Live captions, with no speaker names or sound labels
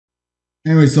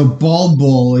Anyway, so Bald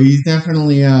Bull, he's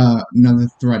definitely another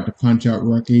threat to punch out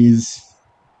rookies.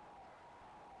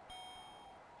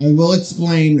 I will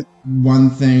explain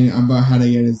one thing about how to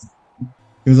get his,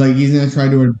 because like he's gonna try to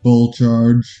do a bull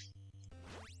charge.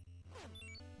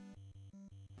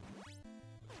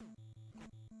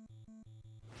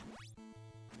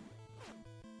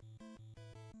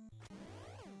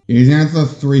 He's gonna throw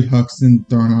 3 hooks and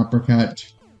throw an uppercut.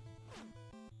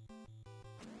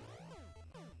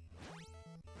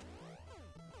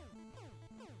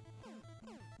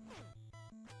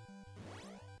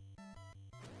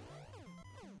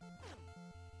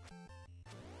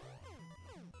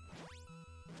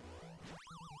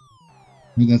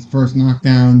 That's first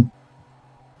knockdown.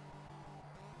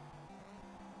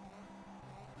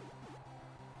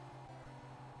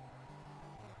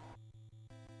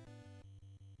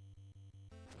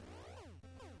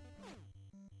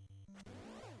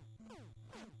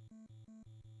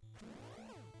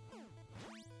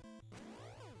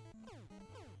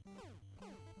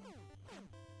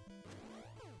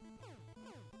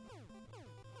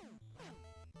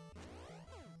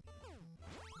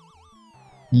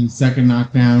 And second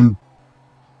knockdown.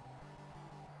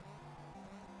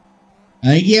 I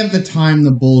think you have to time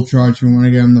the bull charge if you want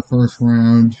to get him the first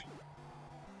round.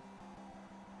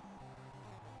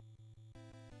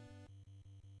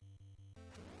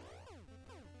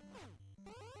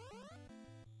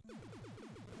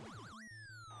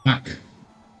 Fuck.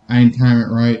 I didn't time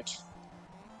it right.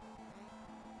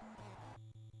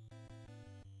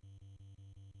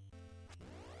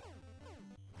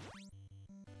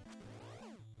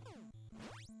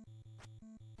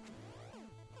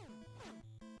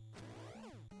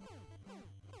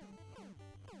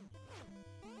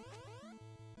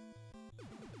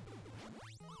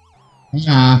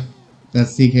 Ah,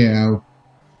 that's TKO.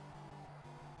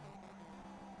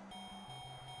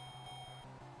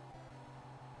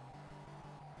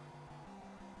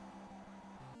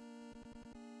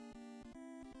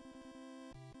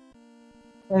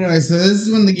 Anyway, so this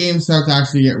is when the game starts to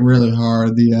actually get really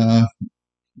hard, the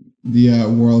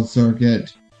world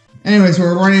circuit. Anyway, so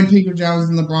we're running peak pajamas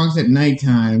in the Bronx at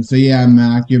nighttime. So yeah,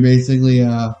 Mac, you're basically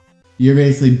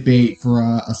bait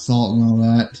for assault and all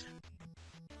that.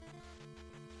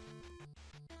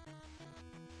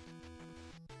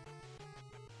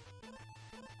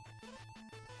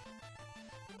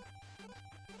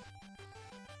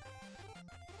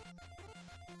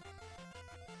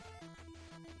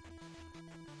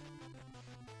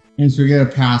 And so we get a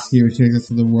pass here to take us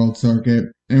to the world circuit.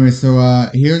 Anyway, so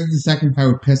here's the second fight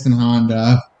with Piston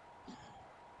Honda.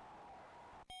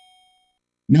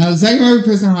 Now the second fight with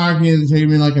Piston Honda can take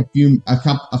me like a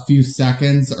few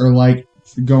seconds or like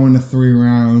go into 3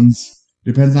 rounds.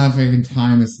 Depends on if I can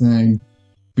time this thing.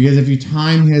 Because if you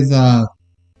time his what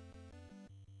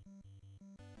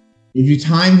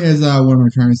am I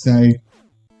trying to say?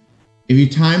 If you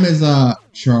time his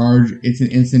charge, it's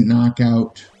an instant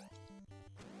knockout.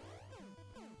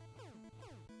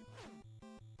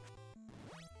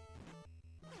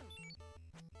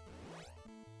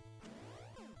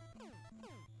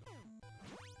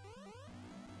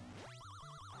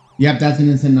 Yep, that's an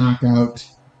instant knockout.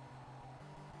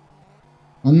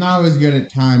 I'm not always good at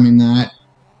timing that.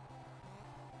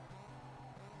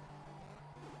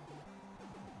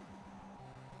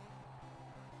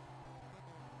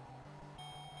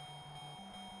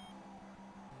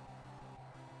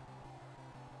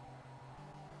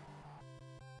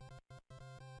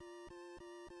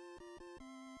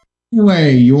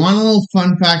 Anyway, you want a little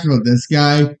fun fact about this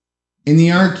guy? In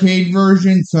the arcade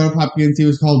version, Soda Pop Ginty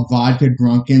was called Vodka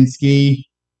Drunkinsky,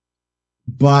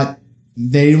 but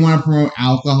they didn't want to promote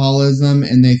alcoholism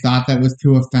and they thought that was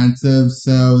too offensive,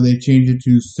 so they changed it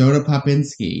to Soda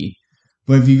Popinski.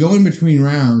 But if you go in between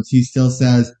rounds, he still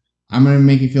says, I'm gonna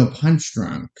make you feel punch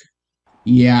drunk.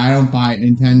 Yeah, I don't buy it,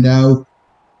 Nintendo.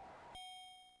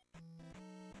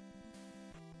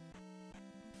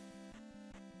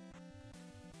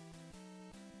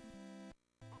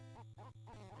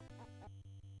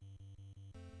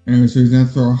 Anyway, so he's gonna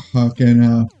throw a hook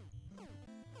and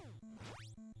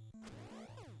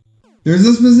there's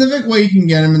a specific way you can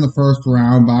get him in the first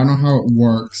round, but I don't know how it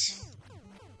works.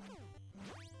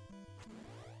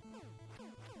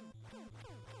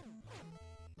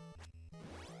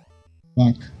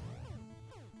 Fuck.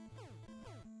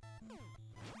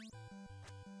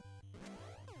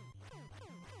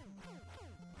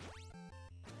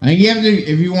 I think you have to,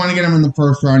 if you want to get him in the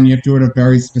first round, you have to do it a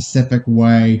very specific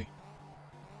way.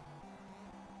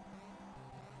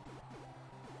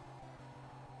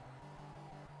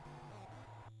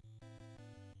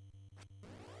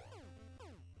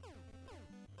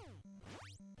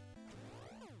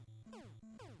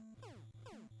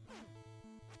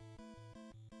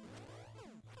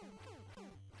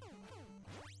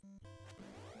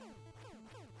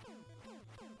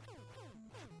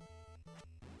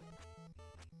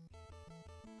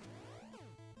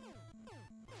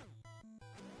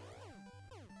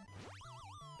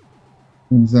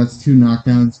 So that's 2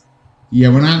 knockdowns. Yeah,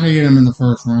 we're not gonna get him in the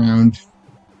first round.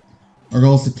 Our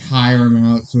goal is to tire him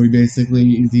out, so he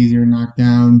basically is easier to knock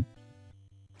down.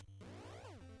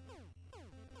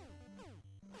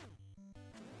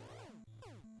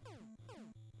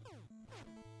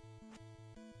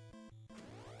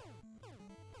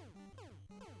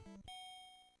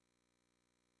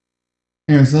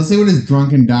 Anyway, so let's see what his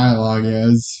drunken dialogue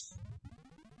is.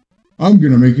 I'm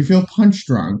gonna make you feel punch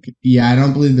drunk. Yeah, I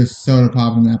don't believe there's soda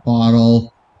pop in that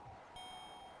bottle.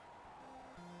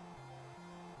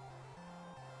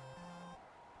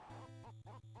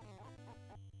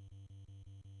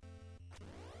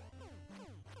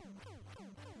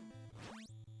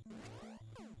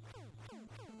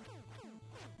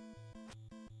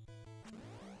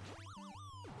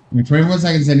 I 24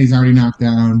 seconds in, he's already knocked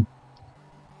down.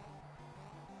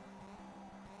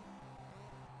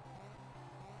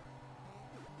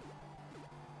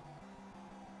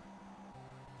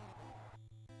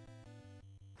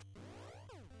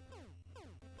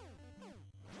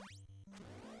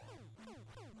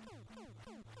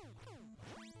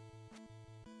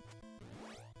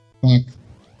 Fuck.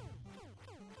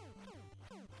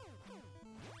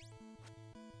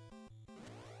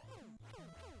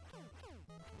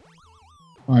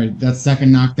 Alright, that's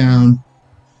second knockdown.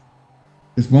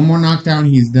 Just one more knockdown,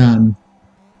 he's done.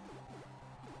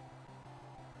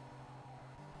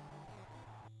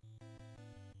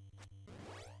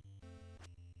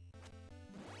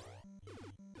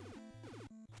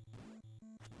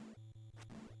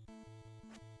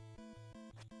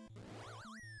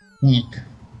 Fuck.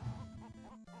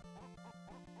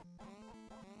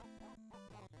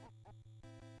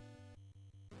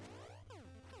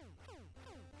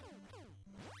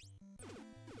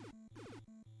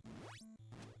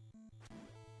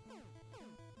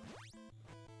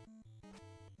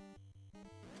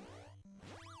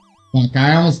 Fuck,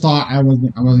 I almost thought I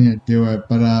wasn't gonna do it,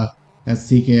 but that's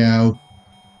TKO.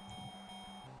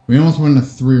 We almost won the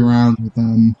 3 rounds with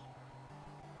them.